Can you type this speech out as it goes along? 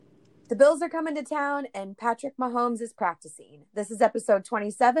The Bills are coming to town, and Patrick Mahomes is practicing. This is episode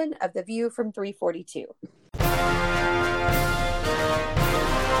 27 of The View from 342.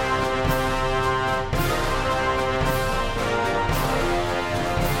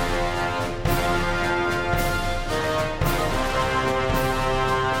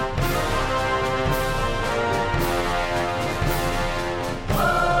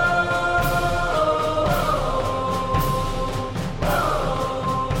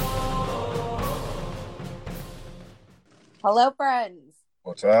 Hello, friends.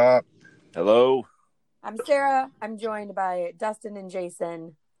 What's up? Hello. I'm Sarah. I'm joined by Dustin and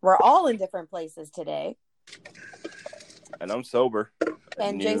Jason. We're all in different places today. And I'm sober.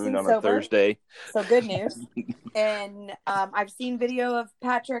 And Noon Jason's on sober. a Thursday. So good news. And I've seen video of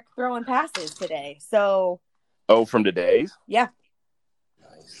Patrick throwing passes today. So. Oh, from today's? Yeah.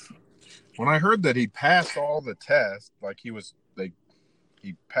 Nice. When I heard that he passed all the tests,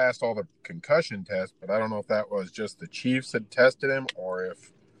 he passed all the concussion tests, but I don't know if that was just the Chiefs had tested him or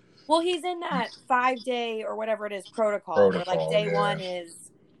if... Well, he's in that 5-day or whatever it is protocol where like day 1 is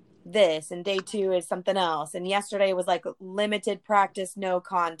this and day 2 is something else. And yesterday was like limited practice, no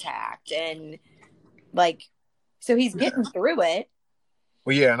contact. And like, so he's getting through it.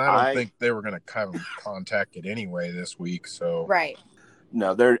 Well, yeah, and I don't think they were going to kind of contact it anyway this week, so... Right.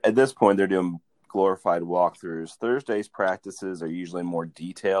 No, at this point, they're doing glorified walkthroughs. Thursday's practices are usually more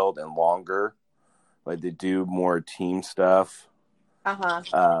detailed and longer. Like they do more team stuff.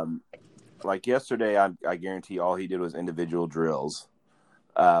 Like yesterday, I guarantee all he did was individual drills.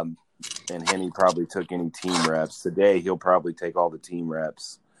 And Henny probably took any team reps. Today, he'll probably take all the team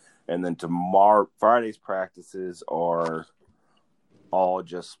reps. And then Friday's practices are all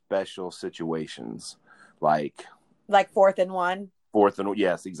just special situations. Like 4th and 1?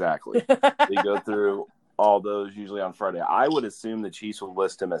 Yes, exactly. They go through all those usually on Friday. I would assume the Chiefs will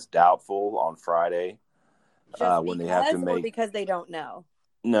list him as doubtful on Friday when they have to make. Or because they don't know?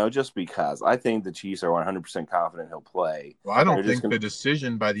 No, just because. I think the Chiefs are 100% confident he'll play. Well, I don't think the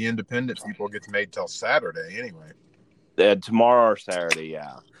decision by the independent people gets made till Saturday anyway. Tomorrow or Saturday,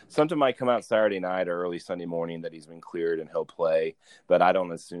 yeah. Something might come out Saturday night or early Sunday morning that he's been cleared and he'll play, but I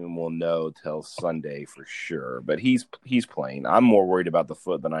don't assume we'll know till Sunday for sure. But he's playing. I'm more worried about the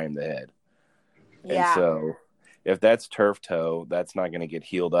foot than I am the head. Yeah. And so if that's turf toe, that's not going to get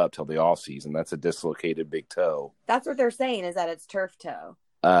healed up till the offseason. That's a dislocated big toe. That's what they're saying is that it's turf toe.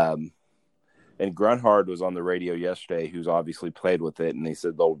 And Grunhard was on the radio yesterday, who's obviously played with it, and they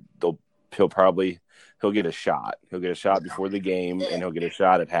said he'll get a shot. He'll get a shot before the game, and he'll get a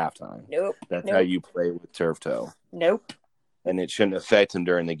shot at halftime. Nope. That's how you play with turf toe. Nope. And it shouldn't affect him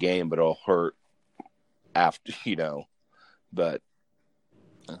during the game, but it'll hurt after, But,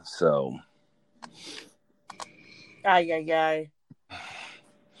 so. Ay.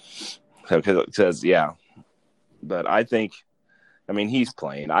 So, because it says, yeah. But I think, he's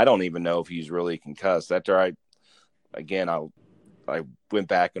playing. I don't even know if he's really concussed. After I went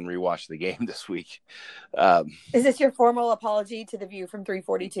back and rewatched the game this week. Is this your formal apology to the View from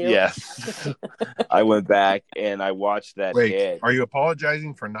 342? Yes. I went back and I watched that. Wait, are you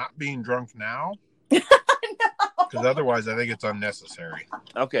apologizing for not being drunk now? No. Because otherwise I think it's unnecessary.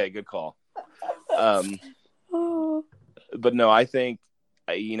 Okay, good call. But no, I think,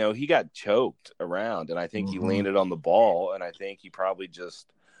 he got choked around and I think he landed on the ball and I think he probably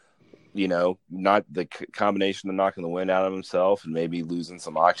just, not the combination of knocking the wind out of himself and maybe losing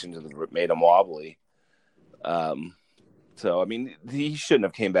some oxygen that made him wobbly. So, he shouldn't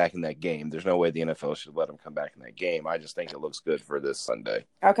have came back in that game. There's no way the NFL should let him come back in that game. I just think it looks good for this Sunday.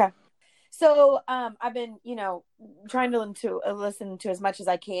 Okay. So, I've been, trying to listen to as much as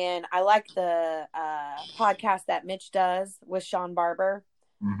I can. I like the podcast that Mitch does with Sean Barber.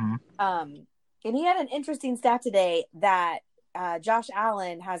 Mm-hmm. And he had an interesting stat today that Josh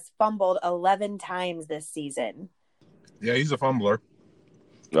Allen has fumbled 11 times this season. Yeah, he's a fumbler.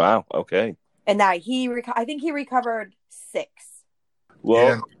 Wow. Okay. And that I think he recovered 6. Well,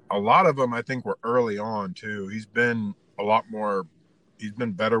 yeah, a lot of them I think were early on too. He's been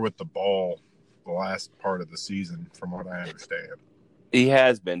better with the ball the last part of the season, from what I understand. He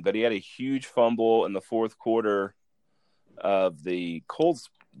has been, but he had a huge fumble in the fourth quarter of the Colts,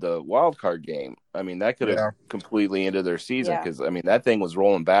 the wild card game. That could have completely ended their season because that thing was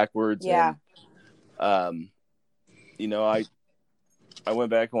rolling backwards. Yeah. And, I went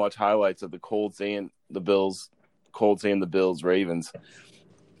back and watched highlights of the Colts and the Bills Ravens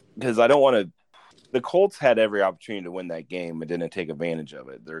because I don't want to. The Colts had every opportunity to win that game but didn't take advantage of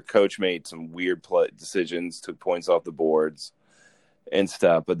it. Their coach made some weird decisions, took points off the boards and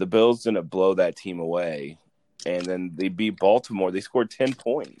stuff, but the Bills didn't blow that team away. And then they beat Baltimore. They scored 10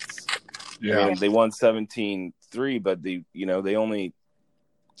 points. Yeah. I mean, they won 17-3, but they only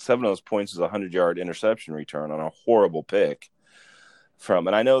 7 of those points was a 100-yard interception return on a horrible pick from.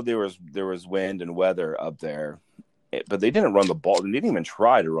 And I know there was wind and weather up there, but they didn't run the ball. They didn't even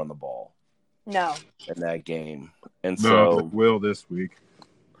try to run the ball. No. In that game, and No, so they will this week.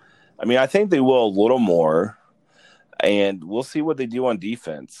 I mean, I think they will a little more, and we'll see what they do on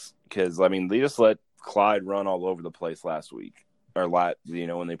defense. Because I mean, they just let Clyde run all over the place last week, or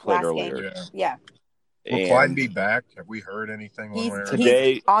when they played earlier. Yeah. Will Clyde be back? Have we heard anything? He's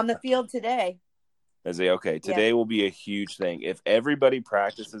on the field today. Is he okay? Today will be a huge thing. If everybody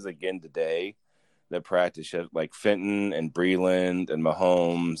practices again today, that practice like Fenton and Breland and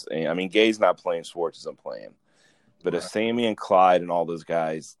Mahomes, and I mean, Gay's not playing, Schwartz isn't playing, but if Sammy and Clyde and all those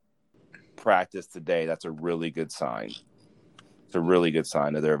guys practice today, that's a really good sign. It's a really good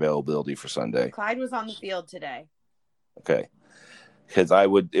sign of their availability for Sunday. Clyde was on the field today. Okay. Because it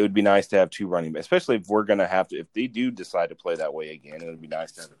would be nice to have 2 running backs, especially if we're going to have to, if they do decide to play that way again, it would be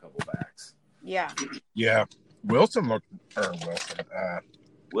nice to have a couple backs. Yeah. Yeah. Williams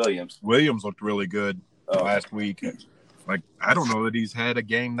looked really good last week. Like, I don't know that he's had a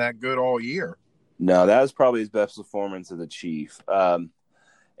game that good all year. No, that was probably his best performance of the Chief.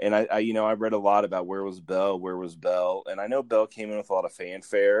 And I read a lot about where was Bell, and I know Bell came in with a lot of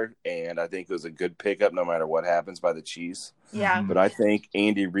fanfare, and I think it was a good pickup no matter what happens by the Chiefs. Yeah. But I think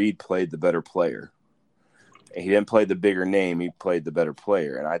Andy Reid played the better player. And he didn't play the bigger name; he played the better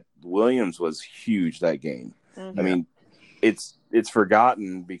player. And Williams was huge that game. Mm-hmm. I mean, it's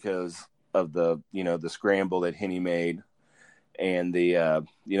forgotten because of the scramble that Henne made and the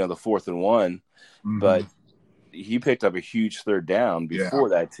 4th and 1, mm-hmm. but he picked up a huge third down before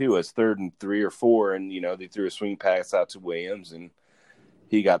that too, as 3rd and 3 or 4, and they threw a swing pass out to Williams and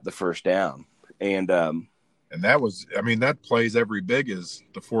he got the first down. And that was, I mean, that play's every big as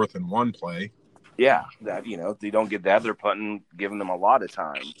the 4th and 1 play. Yeah, that they don't get that, they're punting, giving them a lot of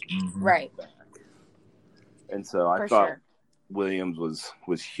time. Mm-hmm. Right. And so I thought Williams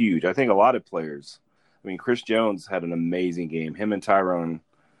was huge. I think a lot of players. I mean, Chris Jones had an amazing game. Him and Tyrone.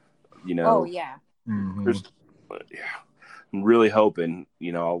 Oh yeah. Mm-hmm. I'm really hoping.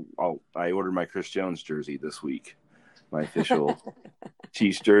 I ordered my Chris Jones jersey this week. My official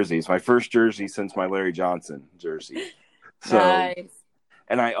Chiefs jersey. It's my first jersey since my Larry Johnson jersey. So, nice.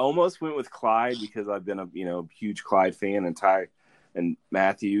 And I almost went with Clyde because I've been a huge Clyde fan, and Ty and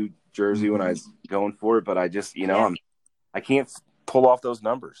Matthew jersey when I was going for it, but I just I can't pull off those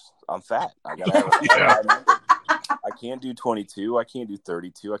numbers. I'm fat. I gotta have a number. I can't do 22. I can't do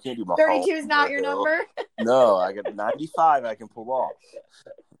 32. I can't do my 32 is not your number. No, I got 95. I can pull off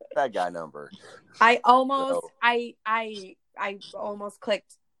that guy number. I almost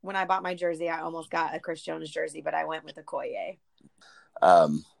clicked when I bought my jersey. I almost got a Chris Jones jersey, but I went with a Koye.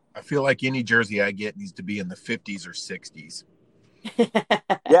 I feel like any jersey I get needs to be in the 50s or 60s.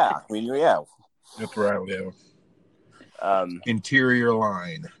 Yeah, I mean, yeah. That's where I live. Interior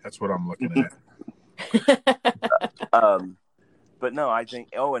line. That's what I'm looking at. But no, I think.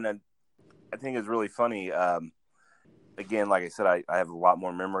 And I think it's really funny. Again, like I said, I have a lot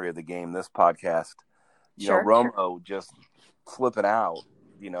more memory of the game this podcast. Romo just flipping out.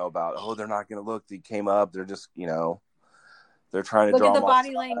 About they're not going to look. They came up. They're just they're trying to look draw at the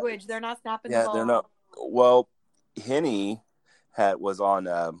body language. They're not snapping the ball. They're not. Well, Henne was on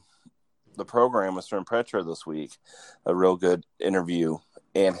the program with Stern Petra this week, a real good interview,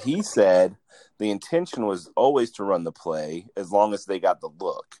 and he said the intention was always to run the play as long as they got the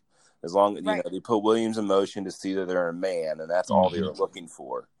look, as long as they put Williams in motion to see that they're a man, and that's all they were looking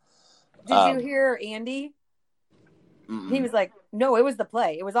for. Did you hear Andy? He was like, "No, it was the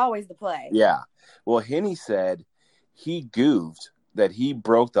play. It was always the play." Yeah. Well, Henne said he goofed that he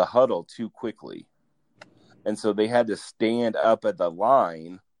broke the huddle too quickly. And so they had to stand up at the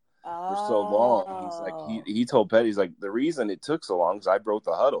line for so long. He's like, he told Petty, he's like, the reason it took so long is I broke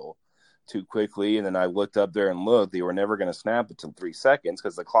the huddle too quickly. And then I looked up there and looked, they were never going to snap it till 3 seconds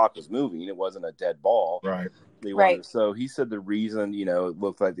because the clock was moving. It wasn't a dead ball. Right. So he said the reason, it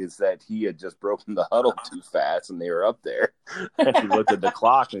looked like it's that he had just broken the huddle too fast and they were up there. And he looked at the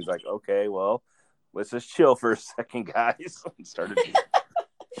clock and he's like, okay, well, let's just chill for a second, guys. And started.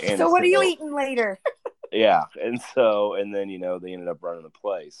 So what are you eating later? Yeah. And then, they ended up running the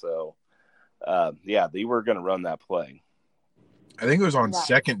play. So, they were going to run that play. I think it was on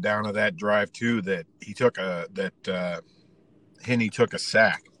second down of that drive too, that he took Henne took a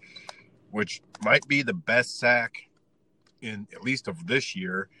sack, which might be the best sack in at least of this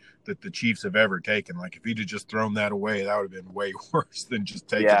year that the Chiefs have ever taken. Like if he'd have just thrown that away, that would have been way worse than just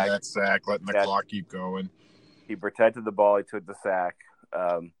taking that sack, letting the clock keep going. He protected the ball. He took the sack.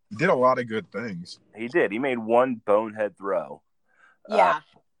 He did a lot of good things. He did. He made one bonehead throw. Yeah.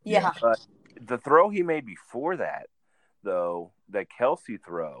 But the throw he made before that, though, the Kelsey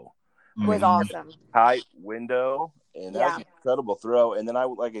throw was awesome. Tight window, and that was an incredible throw. And then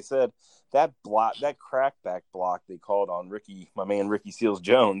like I said, that crackback block they called on my man Ricky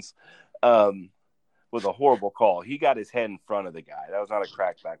Seals-Jones, was a horrible call. He got his head in front of the guy. That was not a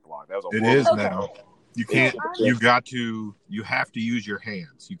crackback block. That was a It is now. You can't. You have to use your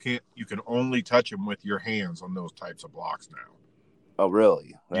hands. You can't. You can only touch him with your hands on those types of blocks now. Oh,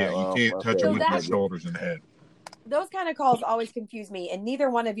 really? Yeah, you can't touch him with your shoulders and head. Those kind of calls always confuse me, and neither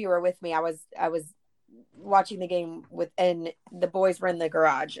one of you were with me. I was watching the game and the boys were in the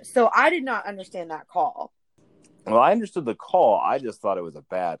garage, so I did not understand that call. Well, I understood the call. I just thought it was a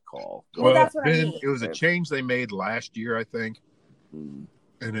bad call. Well, that's what I mean. It was a change they made last year, I think.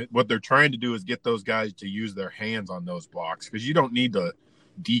 And what they're trying to do is get those guys to use their hands on those blocks, because you don't need to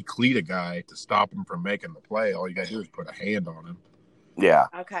decleat a guy to stop him from making the play. All you got to do is put a hand on him. Yeah.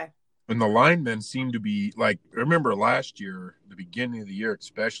 Okay. And the linemen seem to be like, remember last year, the beginning of the year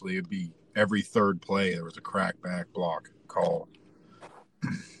especially, it'd be every third play there was a crackback block call.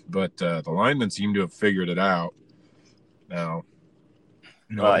 But the linemen seem to have figured it out now.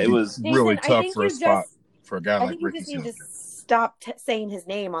 It was really Jason, tough for a spot for a guy like Ricky. You just need to stop saying his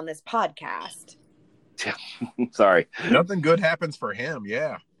name on this podcast. Sorry. Nothing good happens for him.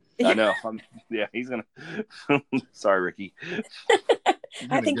 Yeah. I know. He's going to. Sorry, Ricky.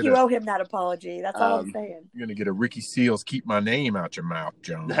 I think you owe him that apology. That's all I'm saying. You're going to get a Ricky Seals, keep my name out your mouth,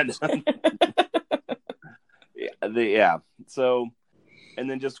 Jones. Yeah. So, and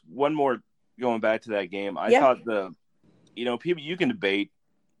then just one more going back to that game. I thought people, you can debate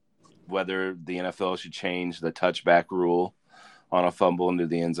whether the NFL should change the touchback rule on a fumble into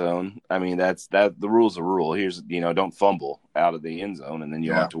the end zone. I mean, the rule's a rule. Here's, don't fumble out of the end zone, and then you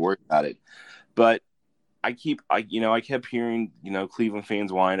don't have to worry about it. But I kept hearing, Cleveland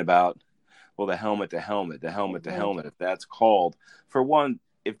fans whine about, well, the helmet to helmet. If that's called, for one,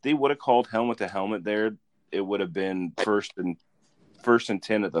 if they would have called helmet to helmet there, it would have been first and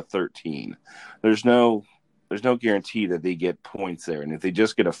 10 at the 13. There's no guarantee that they get points there. And if they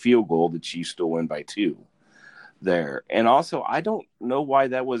just get a field goal, the Chiefs still win by 2 there. And also, I don't know why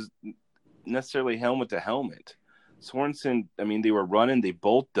that was necessarily helmet to helmet. Sorensen, I mean, they were running, they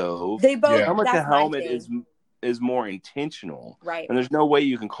both dove. Helmet to helmet is more intentional. Right. And there's no way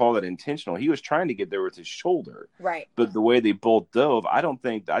you can call that intentional. He was trying to get there with his shoulder. Right. But the way they both dove, I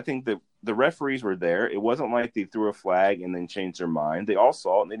think that the referees were there. It wasn't like they threw a flag and then changed their mind. They all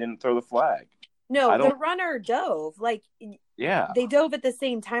saw it and they didn't throw the flag. No, the runner dove. They dove at the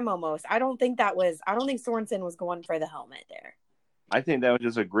same time almost. I don't think Sorensen was going for the helmet there. I think that was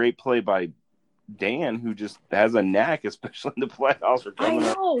just a great play by Dan, who just has a knack, especially in the playoffs. I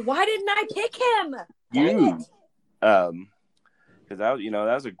know. Why didn't I pick him? Because that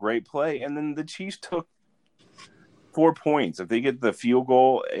was a great play. And then the Chiefs took 4 points. If they get the field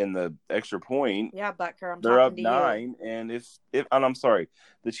goal and the extra point, Butker, they're up 9. And and I'm sorry,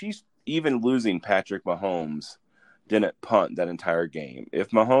 the Chiefs, even losing Patrick Mahomes, didn't punt that entire game.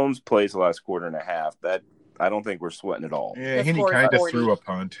 If Mahomes plays the last quarter and a half, that I don't think we're sweating at all. Yeah, he kind of threw a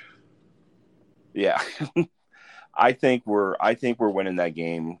punt. Yeah. I think we're winning that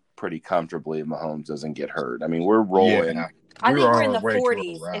game pretty comfortably if Mahomes doesn't get hurt. I mean, we're rolling. Yeah. I think we're in the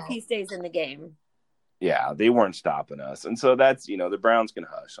 40s if he stays in the game. Yeah, they weren't stopping us. And so that's, the Browns can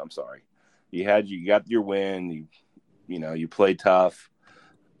hush. I'm sorry. You got your win. You played tough.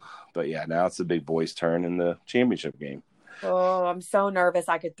 But yeah, now it's the big boys' turn in the championship game. Oh, I'm so nervous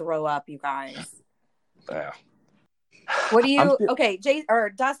I could throw up, you guys. Yeah. What do you okay, Jay or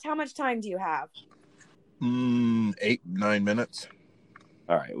Dust, how much time do you have? 8-9 minutes.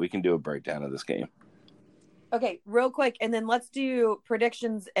 All right, we can do a breakdown of this game. Okay, real quick, and then let's do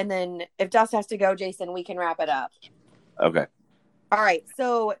predictions, and then if Dust has to go, Jason, we can wrap it up. Okay. All right.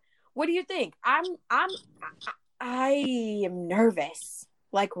 So, what do you think? I am nervous,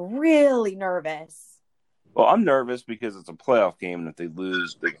 like really nervous. Well, I'm nervous because it's a playoff game, and if they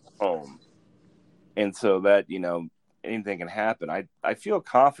lose, they go home, and so that anything can happen. I feel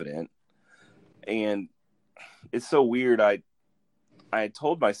confident, and it's so weird. I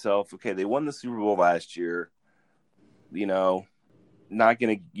told myself, okay, they won the Super Bowl last year. Not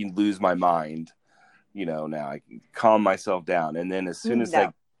going to lose my mind. Now I can calm myself down. And then as soon as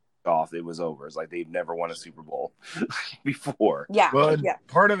I off, it was over. It's like they've never won a Super Bowl before. Yeah. Well,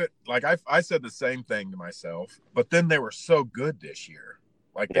 part of it, like I said the same thing to myself, but then they were so good this year.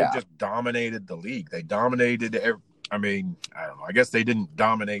 Like they just dominated the league. They dominated I don't know. I guess they didn't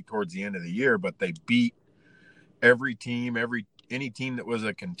dominate towards the end of the year, but they beat every team, any team that was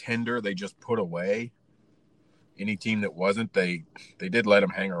a contender, they just put away. Any team that wasn't, they did let them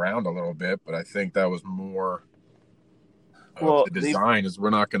hang around a little bit, but I think that was more of the design is we're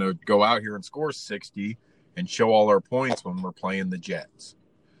not going to go out here and score 60 and show all our points when we're playing the Jets.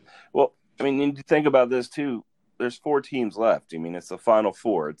 Well, I mean, you think about this too. There's 4 teams left. I mean, it's the Final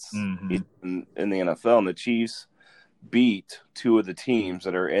Four. It's in the NFL, and the Chiefs beat 2 of the teams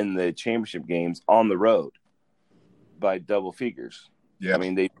that are in the championship games on the road by double figures. Yeah, I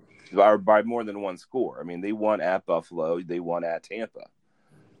mean, they are by more than 1 score. I mean, they won at Buffalo, they won at Tampa,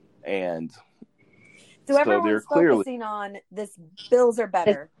 and so everyone's focusing on this. Bills are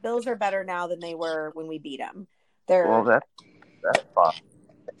better. Bills are better now than they were when we beat them. That's fine.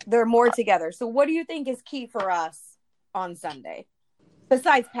 They're more together. So what do you think is key for us on Sunday?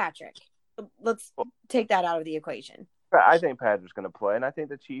 Besides Patrick, let's take that out of the equation. I think Patrick's going to play, and I think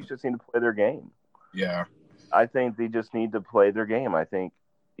the Chiefs just need to play their game. Yeah. I think they just need to play their game. I think,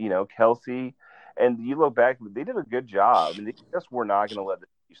 Kelsey, and you look back, they did a good job. I mean, they just were not going to let the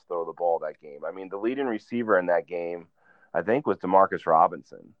Chiefs throw the ball that game. I mean, the leading receiver in that game, I think, was Demarcus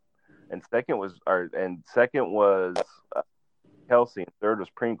Robinson. And second was Kelsey, and third was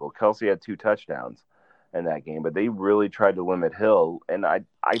Pringle. Kelsey had 2 touchdowns in that game, but they really tried to limit Hill. And I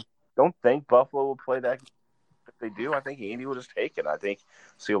don't think Buffalo will play that. If they do, I think Andy will just take it. I think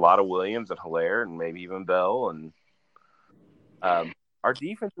see a lot of Williams and Hilaire and maybe even Bell. And our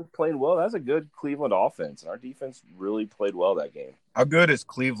defense is playing well. That's a good Cleveland offense, and our defense really played well that game. How good is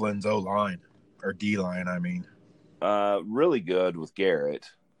Cleveland's O-line or D-line? I mean, really good with Garrett,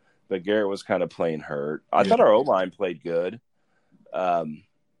 but Garrett was kind of playing hurt. I thought our O-line played good. And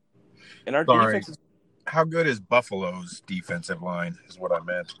our defense is... How good is Buffalo's defensive line is what I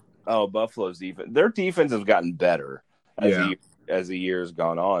meant. Oh, Buffalo's defense. Their defense has gotten better as the year has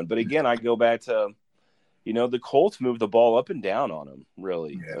gone on. But again, I go back to, the Colts moved the ball up and down on them,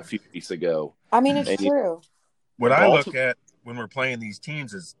 really, a few weeks ago. I mean, it's true. What I look at when we're playing these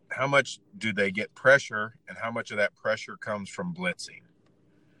teams is how much do they get pressure and how much of that pressure comes from blitzing.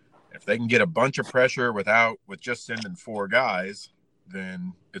 If they can get a bunch of pressure with just sending 4 guys,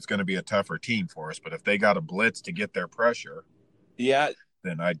 then it's going to be a tougher team for us. But if they got a blitz to get their pressure,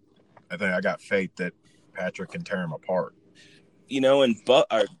 then I think I got faith that Patrick can tear them apart. Not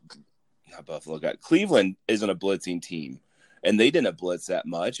Buffalo, Cleveland isn't a blitzing team, and they didn't blitz that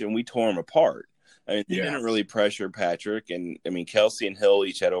much, and we tore them apart. I mean, they didn't really pressure Patrick, and I mean, Kelsey and Hill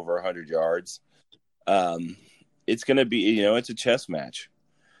each had over 100 yards. It's going to be, it's a chess match.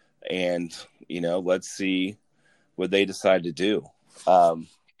 And, let's see what they decide to do. I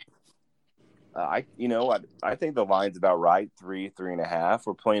think the line's about right, 3.5.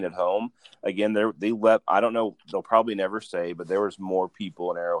 We're playing at home. Again, I don't know, they'll probably never say, but there was more people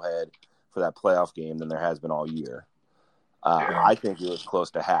in Arrowhead for that playoff game than there has been all year. I think it was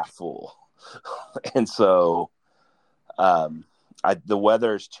close to half full. And so the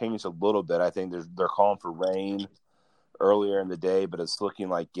weather has changed a little bit. I think they're calling for rain earlier in the day, but it's looking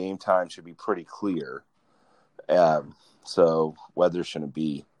like game time should be pretty clear. So weather shouldn't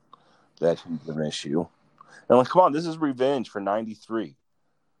be that huge of an issue. And come on, this is revenge for 93.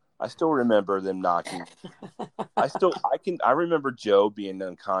 I still remember them knocking. I remember Joe being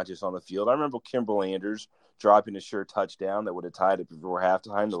unconscious on the field. I remember Kimberly Landers dropping a sure touchdown that would have tied it before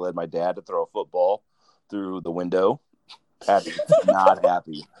halftime that led my dad to throw a football through the window. Patty not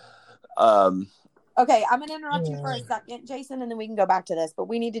happy. Okay, I'm going to interrupt you for a second, Jason, and then we can go back to this. But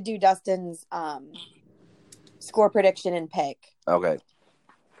we need to do Dustin's score prediction and pick. Okay.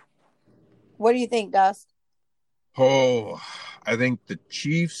 What do you think, Dust? Oh, I think the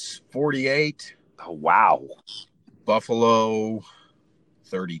Chiefs 48. Oh, wow. Buffalo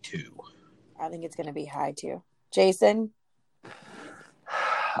 32. I think it's going to be high, too. Jason?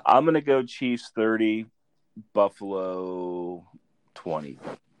 I'm going to go Chiefs 30, Buffalo 20.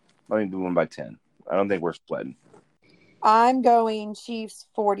 I think we win by 10. I don't think we're splitting. I'm going Chiefs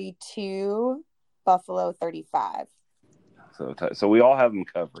 42, Buffalo 35. So we all have them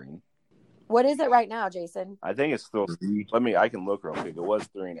covering. What is it right now, Jason? I think it's still. I can look real quick. It was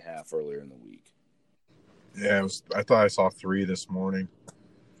 3.5 earlier in the week. Yeah, I thought I saw 3 this morning.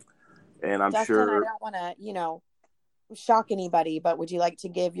 And I'm Dustin, sure. I don't want to, shock anybody, but would you like to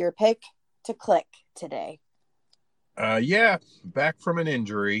give your pick to click today? Yeah, back from an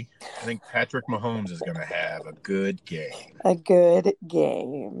injury. I think Patrick Mahomes is going to have a good game. A good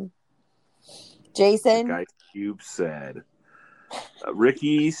game. Jason? The guy Cube said.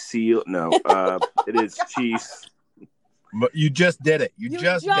 Ricky Seal. No, it is Chiefs. You just did it. You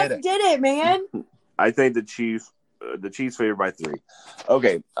just did it, man. I think the Chiefs favored by 3.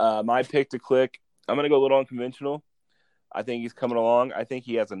 Okay, my pick to click. I'm going to go a little unconventional. I think he's coming along. I think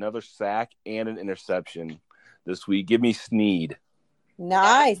he has another sack and an interception this week. Give me Snead.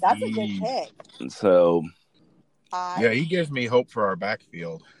 Nice. That's a good pick. So, yeah, he gives me hope for our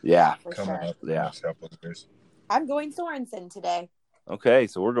backfield. Yeah, for coming sure. up in the next couple of years. I'm going Sorensen today. Okay,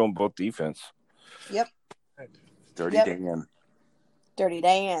 so we're going both defense. Yep. Dirty Dan. Dirty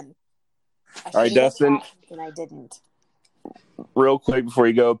Dan. All right, Dustin. And I didn't. Real quick before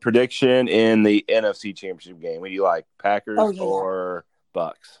you go, prediction in the NFC Championship game. What do you like, Packers or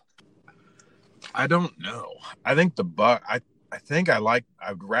Bucks? I don't know. I think the Buck. I think I'd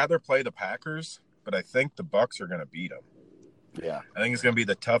rather play the Packers, but I think the Bucks are going to beat them. Yeah, I think it's going to be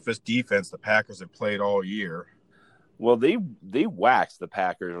the toughest defense the Packers have played all year. Well, they waxed the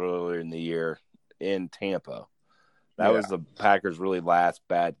Packers earlier in the year in Tampa. That was the Packers' really last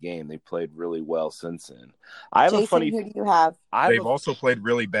bad game. They played really well since then. Jason, who do you have? They've also played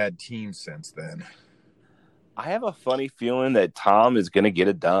really bad teams since then. I have a funny feeling that Tom is going to get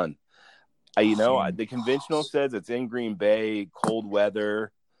it done. The conventional says it's in Green Bay, cold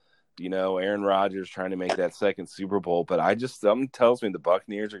weather. Aaron Rodgers trying to make that second Super Bowl, but something tells me the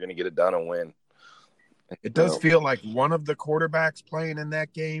Buccaneers are going to get it done and win. It does feel like one of the quarterbacks playing in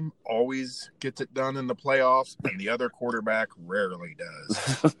that game always gets it done in the playoffs, and the other quarterback rarely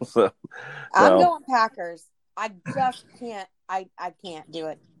does. I'm going Packers. I just can't. I can't do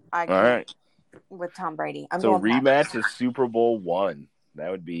it. All right. With Tom Brady. I'm going rematch Packers. is Super Bowl 1.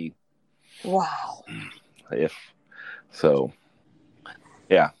 That would be wow.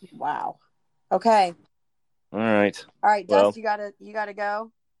 Yeah. Wow. Okay. All right. Dust, you gotta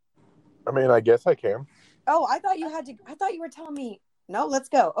go. I mean, I guess I can. Oh, I thought you were telling me. No, let's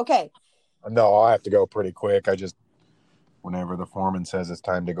go. Okay. No, I have to go pretty quick. Whenever the foreman says it's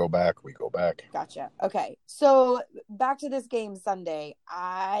time to go back, we go back. Gotcha. Okay. So back to this game Sunday.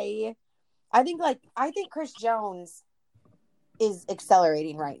 I think Chris Jones is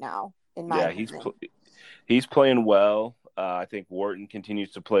accelerating right now in my opinion. He's playing well. I think Wharton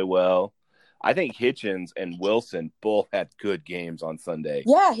continues to play well. I think Hitchens and Wilson both had good games on Sunday.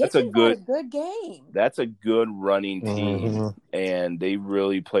 Yeah, Hitchens had a good game. That's a good running team, and they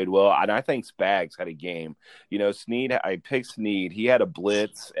really played well. And I think Spags had a game. Snead, I picked Snead. He had a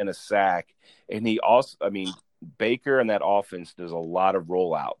blitz and a sack, and he also, Baker and that offense does a lot of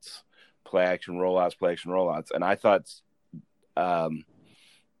rollouts, play action rollouts. And I thought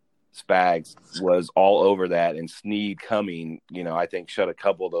Spags was all over that, and Snead coming, I think shut a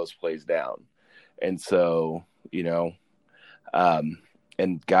couple of those plays down. And so,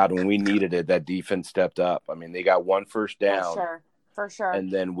 and God, when we needed it, that defense stepped up. They got one first down. For sure.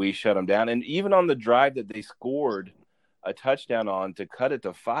 And then we shut them down. And even on the drive that they scored a touchdown on to cut it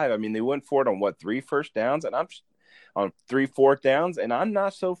to 5, they went for it on 3 first downs, and I'm on 3 fourth downs, and I'm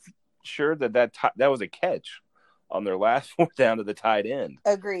not so sure that was a catch on their last 4th down to the tight end.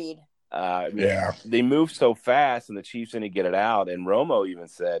 Agreed. They moved so fast, and the Chiefs didn't get it out. And Romo even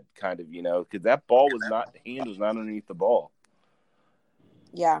said, because that ball hand was not underneath the ball.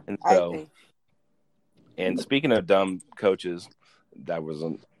 Yeah, and I agree. And speaking of dumb coaches, that's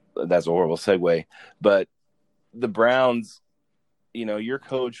a horrible segue. But the Browns, your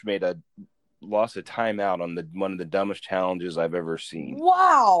coach lost a timeout on one of the dumbest challenges I've ever seen.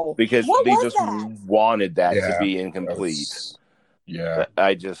 Wow! Because they just wanted that to be incomplete. Yeah.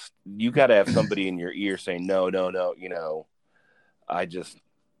 You got to have somebody in your ear saying, no.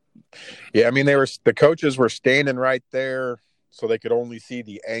 Yeah, the coaches were standing right there so they could only see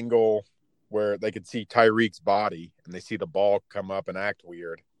the angle where they could see Tyreek's body, and they see the ball come up and act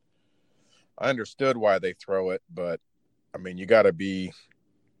weird. I understood why they throw it, but, you got to be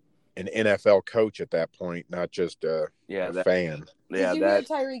an NFL coach at that point, not just a fan. Did you hear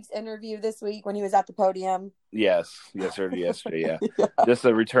Tyreek's interview this week when he was at the podium? Yes, heard yesterday. Yeah, just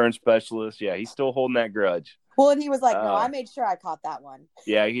a return specialist. Yeah, he's still holding that grudge. Well, and he was like, "No, I made sure I caught that one."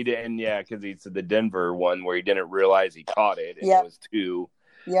 Yeah, he did, and because he said the Denver one where he didn't realize he caught it, and it was too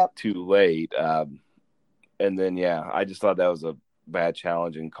late. And then I just thought that was a bad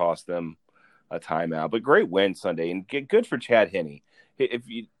challenge and cost them a timeout. But great win Sunday, and good for Chad Henne.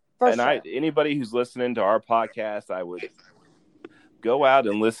 Anybody who's listening to our podcast, I would go out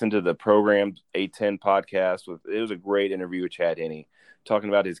and listen to the program 810 podcast. It was a great interview with Chad Henne, talking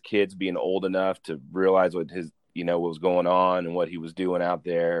about his kids being old enough to realize what what was going on and what he was doing out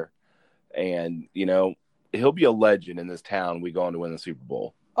there. And, he'll be a legend in this town. We go on to win the Super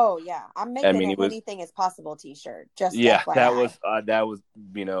Bowl. Oh yeah. I'm making anything is possible t-shirt. Just FYI. that was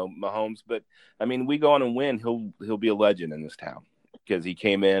Mahomes. But we go on and win. He'll be a legend in this town because he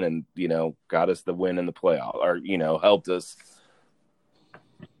came in and, got us the win in the playoff or, helped us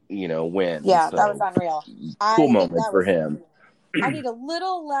win. Yeah, so, that was unreal. Cool moment for him. I need a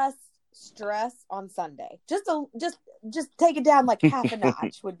little less stress on Sunday. Just take it down like half a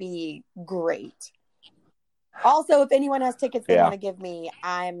notch would be great. Also, if anyone has tickets they want to give me,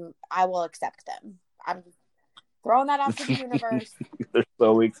 I will accept them. I'm throwing that out to the universe. They're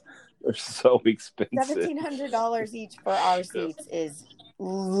so expensive. $1,700 each for our seats is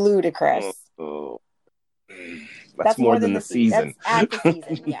ludicrous. That's more than the season. That's at the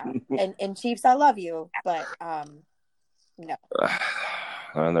season, yeah. And Chiefs, I love you, but no.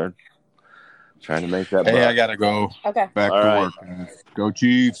 They're trying to make that. Hey, I gotta go. Okay. Back to work. Go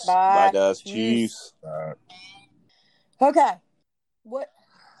Chiefs. Bye, Dust. Chiefs. Okay. What?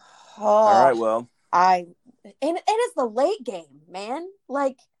 Oh, all right. Well, and it's the late game, man.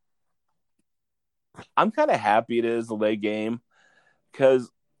 Like, I'm kind of happy it is the late game because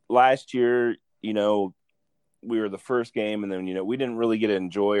last year, we were the first game, and then we didn't really get to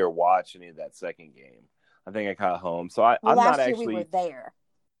enjoy or watch any of that second game. I think I got home, so I'm not actually. We were there.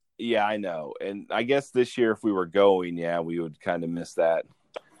 Yeah, I know, and I guess this year, if we were going, we would kind of miss that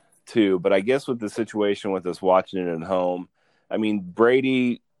too. But I guess with the situation with us watching it at home, I mean,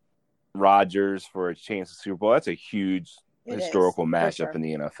 Brady, Rodgers for a chance at Super Bowl, that's a huge historical matchup in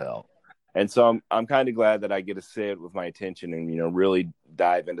the NFL. And so I'm kind of glad that I get to sit with my attention and really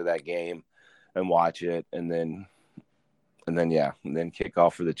dive into that game and watch it, and then kick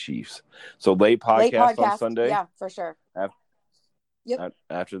off for the Chiefs. So late podcast on Sunday. Yeah, for sure.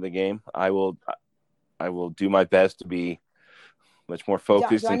 After the game, I will do my best to be much more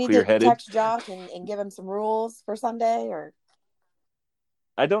focused and clear-headed. Do I need to text Josh and give him some rules for Sunday, or?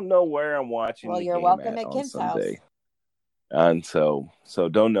 I don't know where I'm watching. Well, you're welcome at Kim's house. And so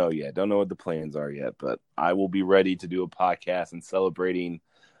don't know yet. Don't know what the plans are yet, but I will be ready to do a podcast and celebrating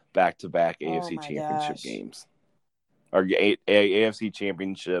back-to-back AFC Championship games. Or AFC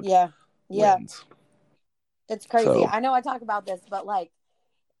Championship wins. It's crazy. So, I know I talk about this, but like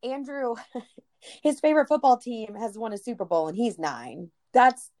Andrew, his favorite football team has won a Super Bowl and he's 9.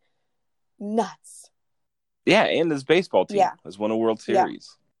 That's nuts. Yeah, and his baseball team has won a World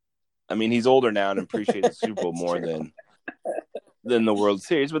Series. I mean, he's older now and appreciates the Super Bowl more than the World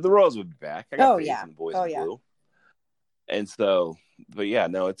Series, but the Royals would be back. I got faith in the boys in blue. And so, but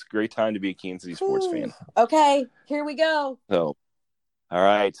it's a great time to be a Kansas City sports fan. Okay, here we go. So, all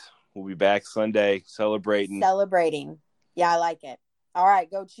right. We'll be back Sunday celebrating. Yeah, I like it. All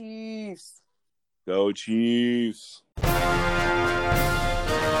right, go Chiefs. Go Chiefs.